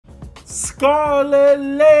Scarlet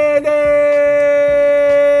Lady!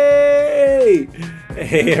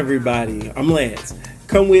 Hey everybody, I'm Lance.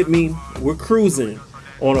 Come with me, we're cruising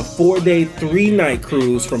on a 4-day, 3-night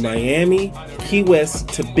cruise from Miami, Key West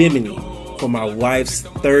to Bimini for my wife's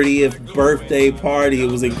 30th birthday party.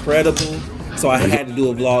 It was incredible. So I had to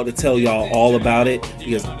do a vlog to tell y'all all about it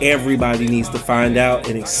because everybody needs to find out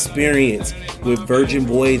and experience what Virgin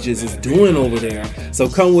Voyages is doing over there. So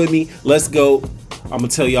come with me, let's go. I'm gonna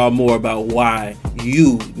tell y'all more about why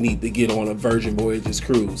you need to get on a Virgin Voyages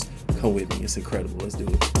cruise. Come with me, it's incredible. Let's do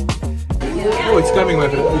it. Oh, it's coming, my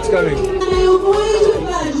friend. It's coming.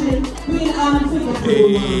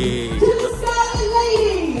 Hey.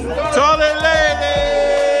 Scarlet Lady!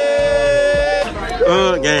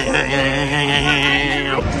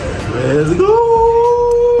 Let's go!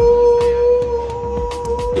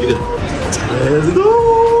 Let's go!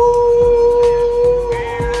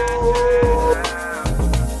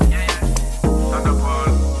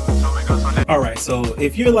 Alright, so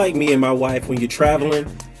if you're like me and my wife when you're traveling,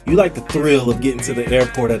 you like the thrill of getting to the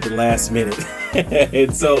airport at the last minute.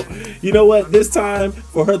 And so, you know what? This time,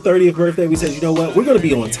 for her 30th birthday, we said, you know what? We're going to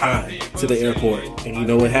be on time to the airport. And you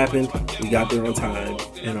know what happened? We got there on time,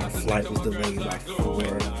 and our flight was delayed by 4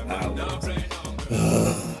 hours.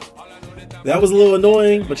 That was a little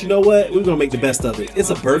annoying, but you know what? We're going to make the best of it. It's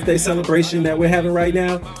a birthday celebration that we're having right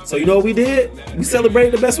now. So you know what we did? We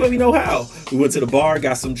celebrated the best way we know how. We went to the bar,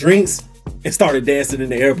 got some drinks, and started dancing in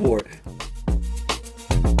the airport.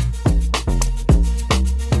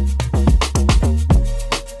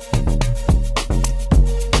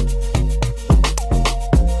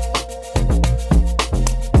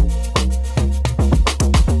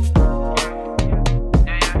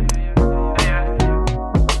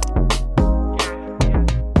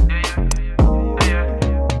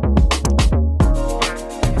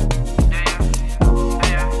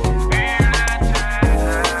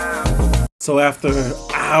 So after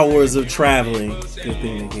hours of traveling, good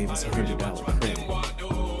thing they gave us a $100 credit.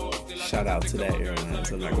 Shout out to that airline,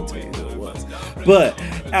 so I'm not gonna tell you who it was. But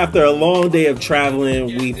after a long day of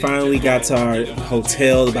traveling, we finally got to our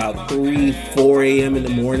hotel about 4 a.m. in the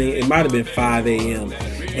morning. It might have been 5 a.m.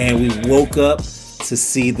 And we woke up to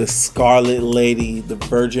see the Scarlet Lady, the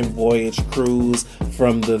Virgin Voyage cruise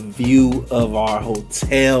from the view of our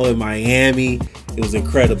hotel in Miami. It was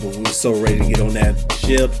incredible. We were so ready to get on that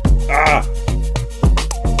ship. Ah!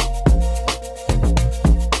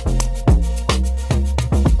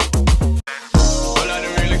 Well, I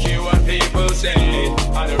don't really care what people say.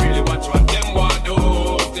 I don't really watch what them want to do.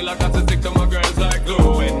 Still I got to stick to my girls like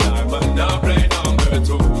glue. And I'm not play number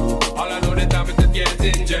 2. All I know the time is to get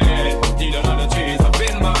in jet. Need a lot of trees up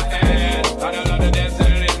in my head. And a lot of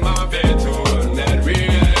dancing in my bed to run that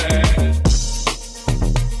real.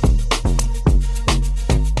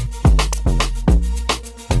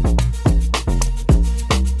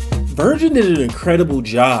 Virgin did an incredible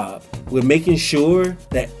job with making sure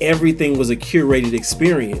that everything was a curated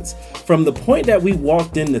experience. From the point that we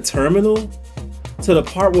walked in the terminal to the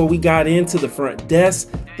part where we got into the front desk,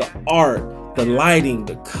 the art, the lighting,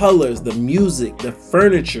 the colors, the music, the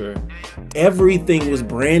furniture, everything was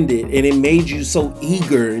branded, and it made you so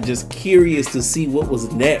eager and just curious to see what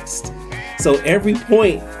was next. So every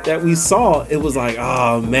point that we saw, it was like,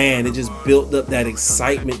 oh man, it just built up that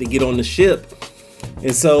excitement to get on the ship.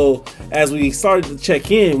 And so as we started to check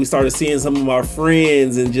in, we started seeing some of our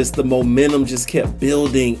friends, and just the momentum just kept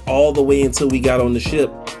building all the way until we got on the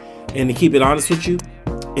ship. And to keep it honest with you,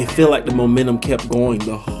 it felt like the momentum kept going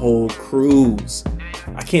the whole cruise.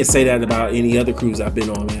 I can't say that about any other cruise I've been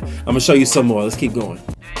on, man. I'm gonna show you some more. Let's keep going.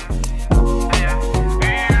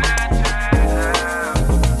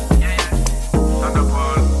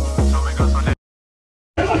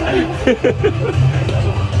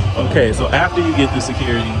 Okay, so after you get through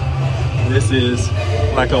security, this is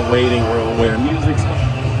like a waiting room where music's on.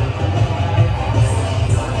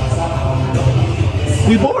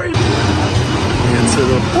 We board into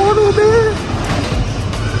the portal, man.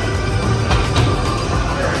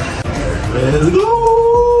 Let's go.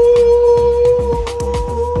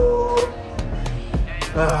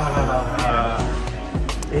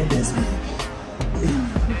 In this bitch.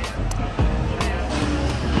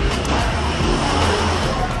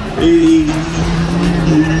 Hey.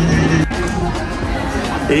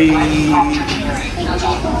 Hey.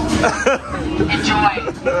 Enjoy.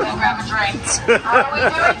 Grab a drink. How are we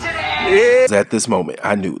doing today? At this moment,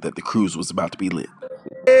 I knew that the cruise was about to be lit.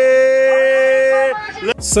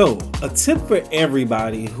 So, a tip for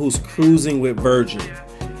everybody who's cruising with Virgin.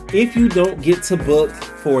 If you don't get to book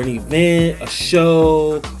for an event, a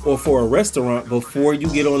show, or for a restaurant before you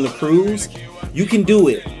get on the cruise, You can do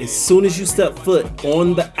it as soon as you step foot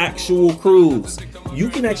on the actual cruise. You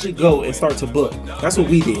can actually go and start to book. That's what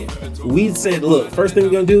we did. We said, look, first thing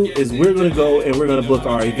we're gonna do is we're gonna go and we're gonna book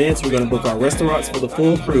our events. We're gonna book our restaurants for the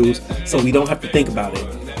full cruise so we don't have to think about it.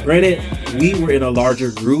 Granted, we were in a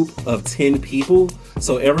larger group of 10 people.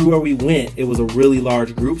 So everywhere we went, it was a really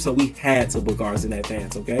large group. So we had to book ours in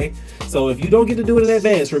advance, okay? So if you don't get to do it in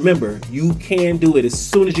advance, remember, you can do it as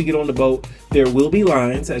soon as you get on the boat. There will be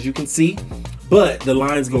lines, as you can see, but the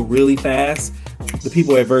lines go really fast. The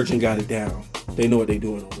people at Virgin got it down. They know what they're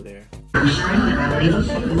doing over there.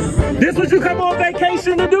 This what you come on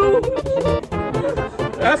vacation to do?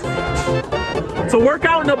 That's to work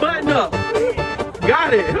out in the button up.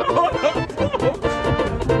 Got it.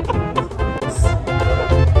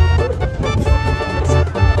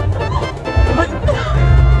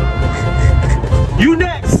 You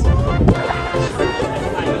next.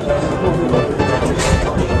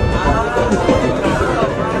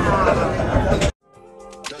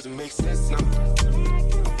 Doesn't make sense now.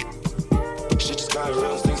 Shit just got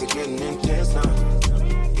around, things are getting intense now.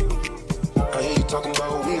 I hear you talking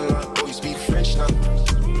about we like, oh, you speak French now.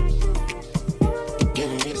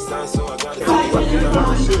 Giving me the sign, so I gotta tell you right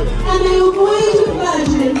now. And they were going to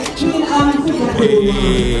Virgin being out of the to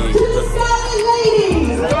the Scarlet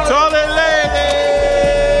ladies. Scarlet lady.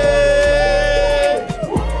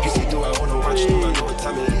 You say, do I wanna watch you? I know what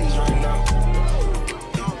time it is right now.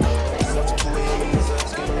 It's up to 2 a.m. and this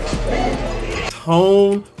ass getting up.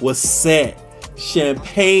 Tone was set.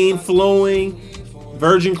 Champagne flowing.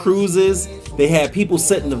 Virgin Cruises. They had people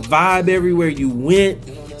setting the vibe everywhere you went.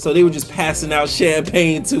 So they were just passing out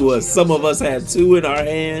champagne to us. Some of us had 2 in our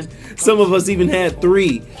hand. Some of us even had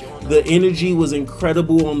 3. The energy was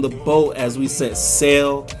incredible on the boat as we set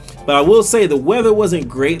sail. But I will say the weather wasn't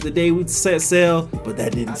great the day we set sail, but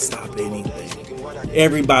that didn't stop anything.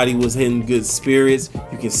 Everybody was in good spirits.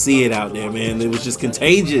 You can see it out there, man. It was just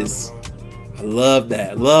contagious. I love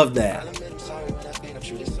that. Love that.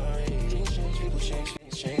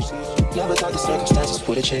 Never thought the circumstances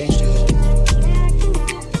would have changed you.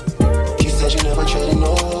 You said you never traded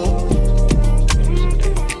no.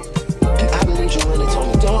 And I believed you when they told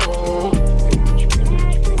me don't.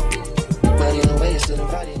 But either way, it's still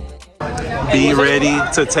invited. Be ready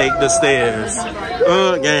to take the stairs.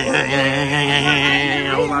 Alright.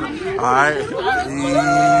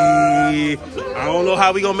 I don't know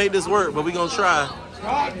how we gonna make this work, but we gonna try.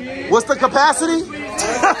 What's the capacity?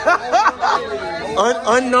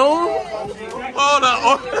 Unknown? Hold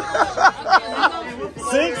on.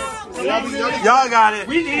 6? Y'all got it.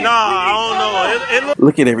 Nah, I don't know.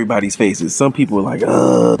 Look at everybody's faces. Some people are like,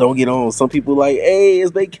 don't get on. Some people like, hey,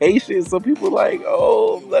 it's vacation. Some people are like,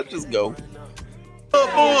 oh, let's just go.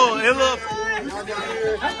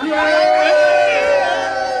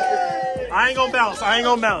 I ain't gonna bounce. I ain't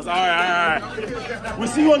gonna bounce. All right. We'll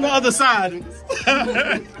see you on the other side.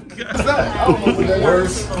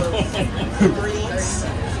 Worst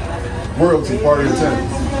royalty party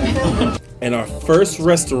attendance. And our first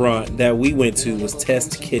restaurant that we went to was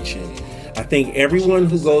Test Kitchen. I think everyone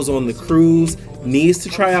who goes on the cruise needs to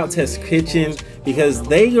try out Test Kitchen because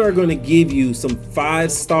they are going to give you some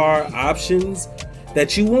 5-star options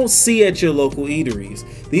that you won't see at your local eateries.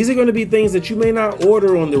 These are going to be things that you may not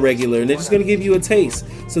order on the regular, and they're just going to give you a taste.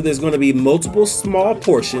 So there's going to be multiple small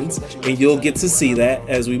portions, and you'll get to see that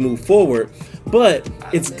as we move forward. But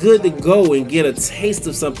it's good to go and get a taste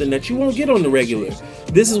of something that you won't get on the regular.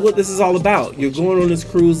 This is what this is all about. You're going on this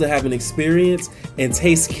cruise to have an experience, and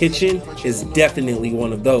Taste Kitchen is definitely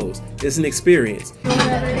one of those. It's an experience. It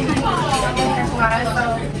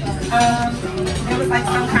was like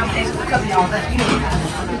some combination of cooking all that.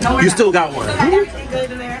 You still got one.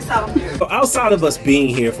 Good in there, so. Outside of us being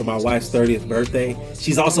here for my wife's 30th birthday,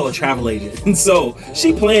 she's also a travel agent, and so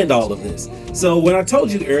she planned all of this. So when I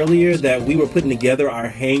told you earlier that we were putting together our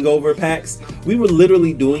hangover packs, we were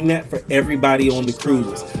literally doing that for everybody on the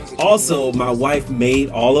cruise. Also, my wife made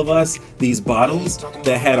all of us these bottles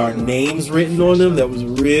that had our names written on them. That was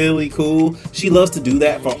really cool. She loves to do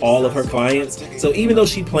that for all of her clients. So even though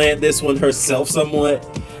she planned this one herself somewhat,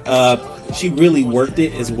 she really worked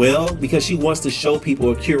it as well because she wants to show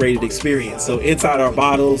people a curated experience. So inside our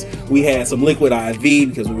bottles, we had some liquid IV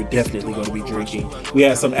because we were definitely going to be drinking. We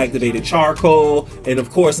had some activated charcoal, and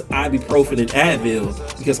of course ibuprofen and Advil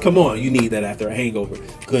because come on, you need that after a hangover.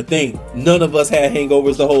 Good thing none of us had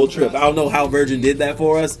hangovers the whole trip. I don't know how Virgin did that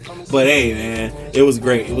for us, but hey man, it was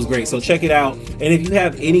great. It was great. So check it out. And if you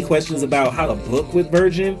have any questions about how to book with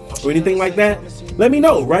Virgin or anything like that, let me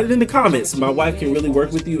know. Write it in the comments. My wife can really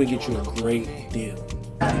work with you and get you a great deal.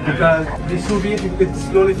 Because this will be it's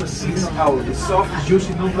only for 6 hours. The soft,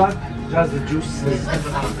 juicy, no black, just the juice.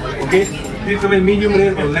 Okay? Please come in medium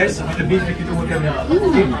rare or less. With the beef, we can do whatever.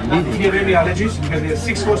 If you have any allergies, because there are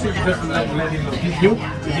 6 courses, just let him give you.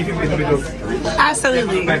 We give you a little bit of.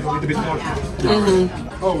 Absolutely. Back a little bit more.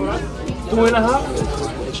 Mm-hmm.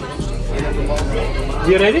 2.5.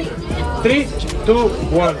 You ready? 3, 2,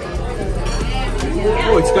 1.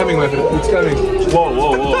 Oh, it's coming, my friend. It's coming. Whoa,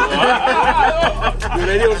 whoa, whoa. You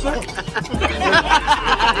ready also?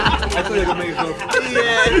 I thought you could make it go.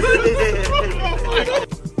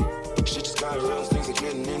 Shit just got real, things are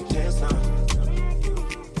getting intense now.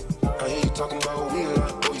 I hear you talking about we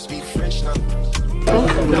like, oh, you speak French now.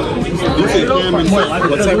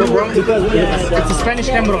 What type of broth? It's a Spanish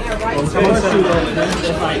ham broth.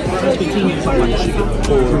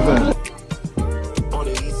 On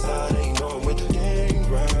the east side, ain't know I'm with the gang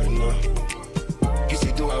right now. You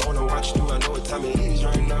say, do I wanna watch? Do I know what time it is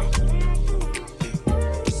right now?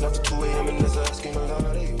 It's after 2 a.m. and there's asking a lot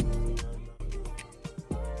of you.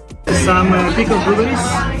 Some pickled blueberries,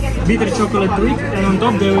 bitter chocolate trick, and on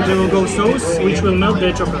top there will go sauce, which will melt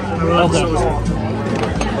the chocolate. I love sauce.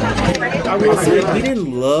 I will say we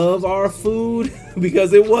didn't love our food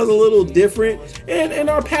because it was a little different, and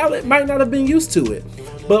our palate might not have been used to it,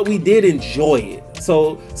 but we did enjoy it.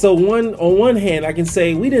 So on one hand, I can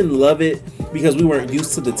say we didn't love it because we weren't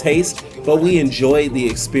used to the taste, but we enjoyed the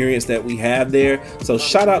experience that we had there. So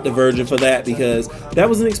shout out to Virgin for that, because that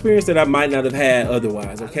was an experience that I might not have had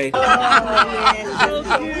otherwise. Okay. Alright,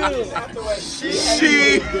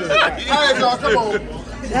 y'all, come on.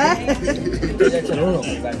 That's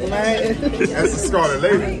the Scarlet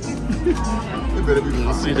Lady. It better be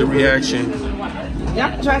the See the reaction.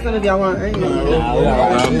 Y'all can try some if y'all want. I'm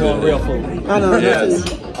good. Real food. I know. Yes.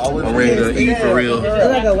 I'm ready to eat for real. I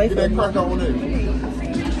like a wafer.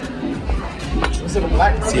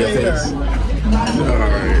 See your face.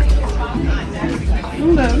 Alright.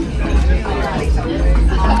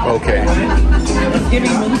 Okay.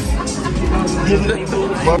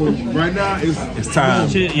 Right now, It's time.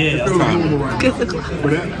 it's time. Right now.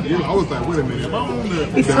 But that, you know, I was like, wait a minute. Am I on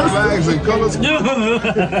the flags and colors? Oh,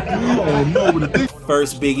 no. But the thing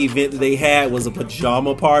First big event that they had was a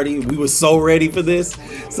pajama party. We were so ready for this.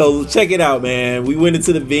 So check it out, man. We went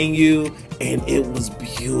into the venue and it was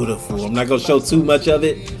beautiful. I'm not gonna show too much of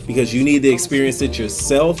it because you need to experience it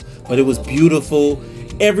yourself, but it was beautiful.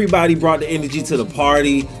 Everybody brought the energy to the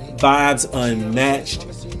party, vibes unmatched.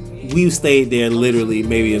 We stayed there literally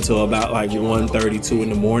maybe until about like 1:32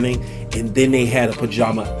 in the morning, and then they had a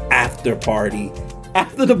pajama after party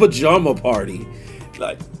after the pajama party.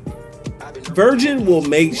 Like, Virgin will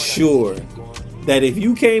make sure that if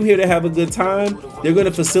you came here to have a good time, they're going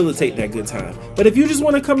to facilitate that good time. But if you just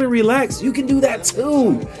want to come and relax, you can do that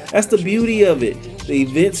too. That's the beauty of it. The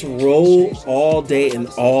events roll all day and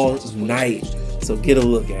all night. So get a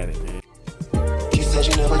look at it, man. You said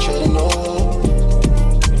you never traded no.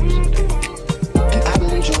 And I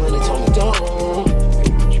believe you when they told me don't.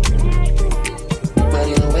 But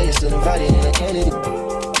in a way, it's still invited and I can't.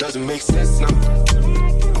 Doesn't make sense now.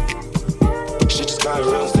 Shit just got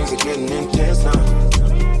real, things are getting intense now.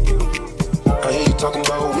 I hear you talking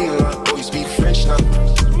about we like, oh, you speak French now.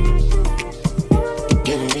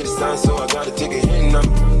 Giving me the sign, so I gotta take a hint now.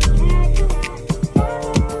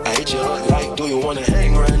 I hit your heart like, do you wanna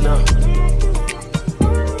hang right now?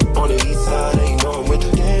 On the east side, ain't know I'm with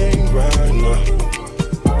the gang right now.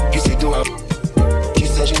 You say, do I? You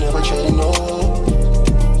said you never traded no.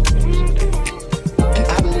 And I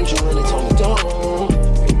believe you when they told me don't.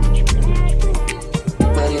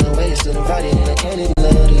 Still invited and I can't even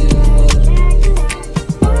love you.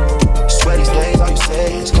 Swear these days all you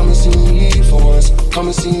say is come and see me for once. Come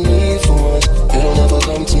and see me for once. It'll never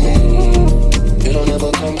come to me. It'll never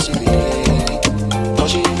come to me.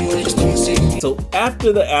 Don't you hear me? Just come and see me. So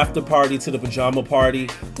after the after party to the pajama party,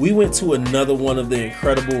 we went to another one of the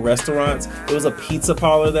incredible restaurants. It was a pizza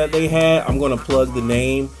parlor that they had. I'm gonna plug the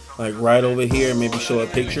name like right over here and maybe show a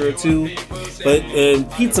picture or two. But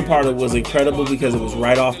pizza parlor was incredible because it was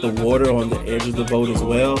right off the water on the edge of the boat as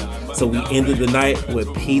well. So we ended the night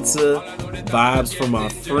with pizza, vibes from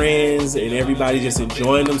our friends, and everybody just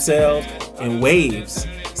enjoying themselves, and waves.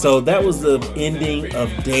 So that was the ending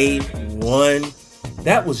of day one.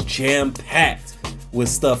 That was jam-packed with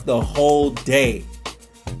stuff the whole day.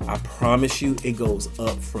 I promise you it goes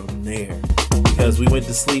up from there. Because we went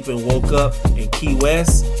to sleep and woke up in Key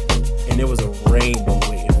West, and there was a rainbow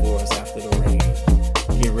waiting for us after the rain.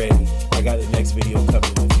 Get ready. I got the next video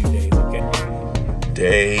coming in a few days, okay?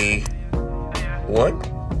 Day one,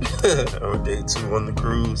 or day two on the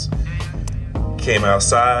cruise. Came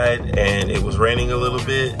outside and it was raining a little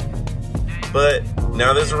bit, but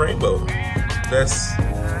now there's a rainbow. That's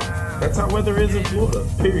That's how weather is in Florida,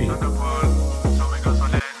 period. Well,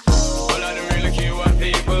 I don't really care what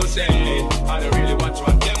people say. I don't really watch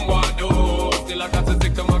what them want do. Still I got to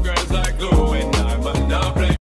stick to my